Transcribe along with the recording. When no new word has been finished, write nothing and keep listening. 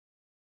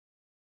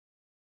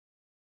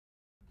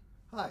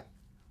Hi,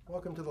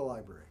 welcome to the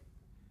library.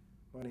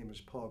 My name is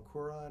Paul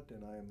Courant,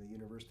 and I am the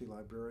University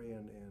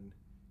Librarian and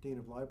Dean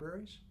of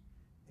Libraries,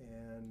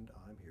 and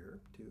I'm here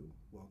to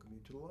welcome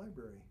you to the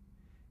library.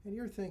 And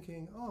you're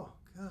thinking, oh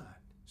God,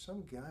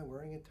 some guy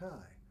wearing a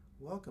tie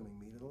welcoming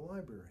me to the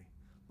library.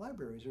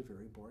 Libraries are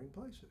very boring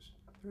places.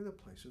 They're the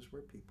places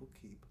where people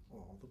keep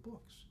all the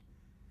books.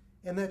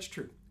 And that's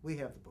true. We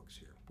have the books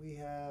here. We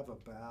have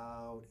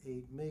about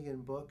 8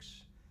 million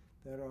books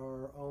that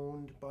are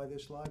owned by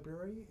this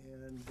library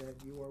and that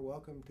you are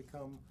welcome to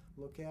come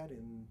look at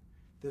in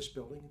this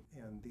building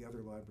and the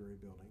other library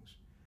buildings.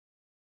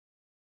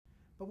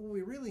 But what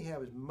we really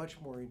have is much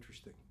more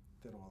interesting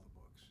than all the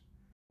books.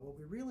 What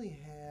we really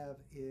have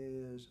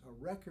is a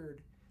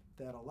record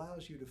that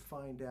allows you to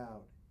find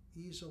out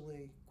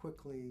easily,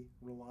 quickly,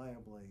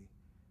 reliably,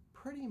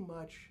 pretty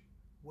much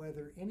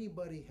whether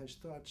anybody has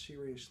thought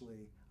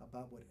seriously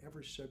about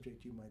whatever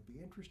subject you might be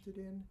interested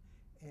in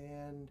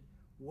and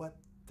what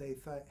they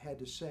had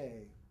to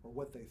say or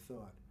what they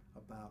thought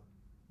about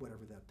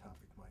whatever that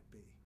topic might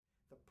be.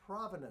 The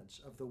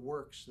provenance of the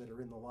works that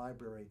are in the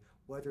library,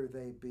 whether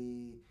they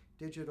be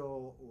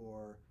digital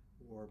or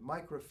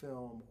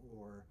microfilm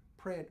or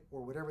print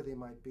or whatever they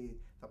might be,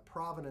 the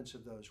provenance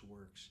of those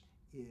works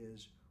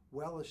is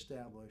well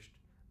established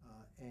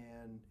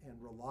and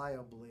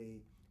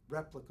reliably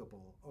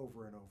replicable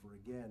over and over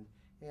again.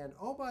 And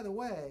oh, by the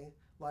way,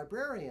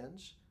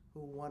 librarians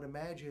who one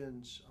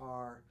imagines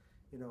are,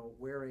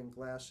 wearing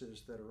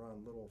glasses that are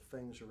on little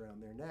things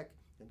around their neck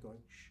and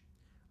going, shh.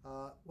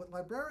 What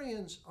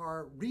librarians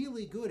are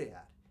really good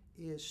at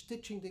is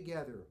stitching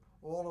together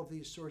all of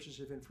these sources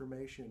of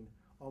information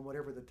on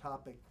whatever the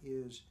topic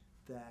is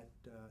that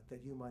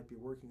you might be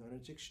working on.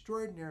 It's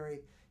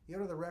extraordinary. You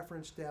go to the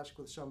reference desk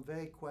with some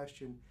vague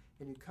question,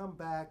 and you come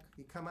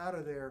out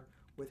of there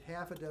with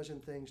half a dozen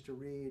things to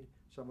read.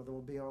 Some of them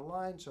will be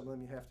online, some of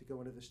them you have to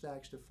go into the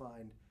stacks to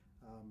find.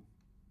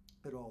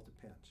 It all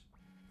depends.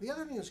 The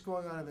other thing that's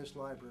going on in this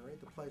library,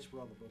 the place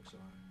where all the books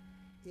are,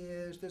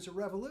 is there's a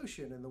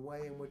revolution in the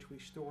way in which we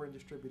store and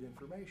distribute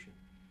information.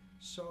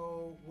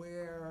 So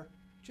where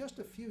just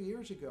a few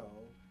years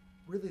ago,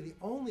 really the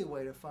only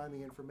way to find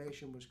the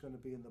information was going to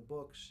be in the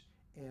books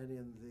and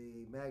in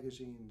the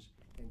magazines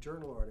and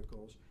journal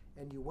articles,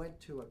 and you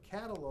went to a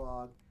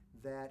catalog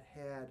that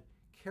had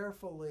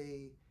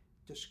carefully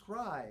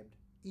described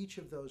each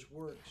of those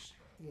works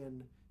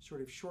in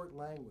sort of short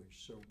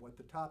language. So what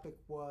the topic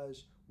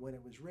was, when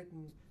it was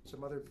written,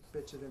 some other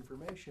bits of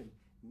information.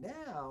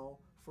 Now,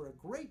 for a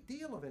great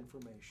deal of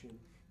information,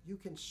 you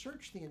can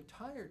search the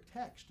entire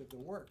text of the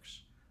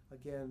works,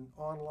 again,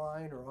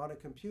 online or on a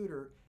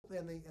computer,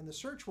 and the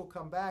search will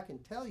come back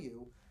and tell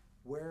you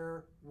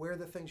where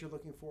the things you're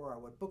looking for are,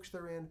 what books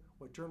they're in,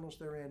 what journals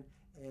they're in,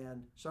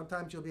 and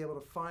sometimes you'll be able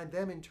to find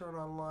them in turn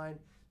online.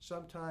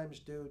 Sometimes,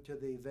 due to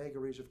the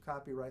vagaries of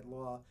copyright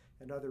law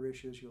and other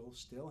issues, you'll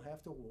still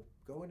have to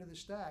go into the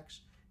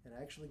stacks and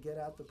actually get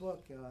out the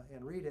book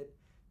and read it.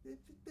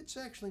 It's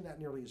actually not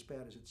nearly as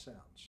bad as it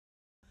sounds.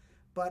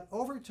 But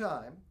over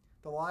time,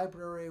 the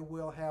library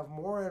will have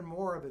more and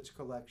more of its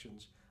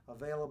collections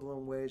available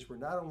in ways where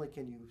not only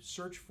can you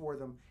search for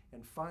them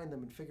and find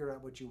them and figure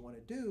out what you want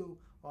to do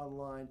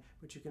online,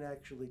 but you can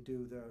actually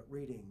do the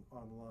reading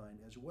online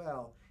as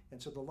well.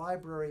 And so the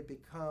library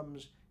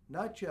becomes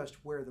not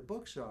just where the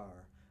books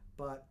are,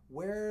 but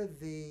where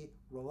the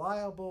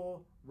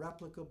reliable,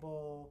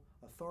 replicable,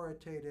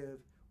 authoritative,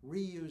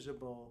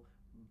 reusable,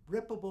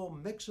 rippable,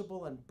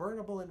 mixable, and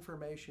burnable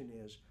information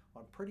is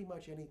on pretty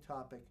much any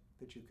topic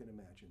that you can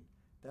imagine.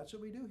 That's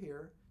what we do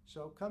here.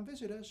 So come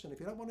visit us, and if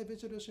you don't want to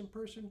visit us in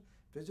person,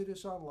 visit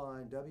us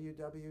online,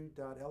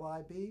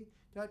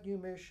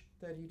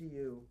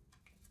 www.lib.umich.edu.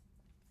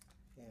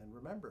 And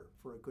remember,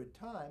 for a good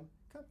time,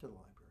 come to the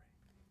library.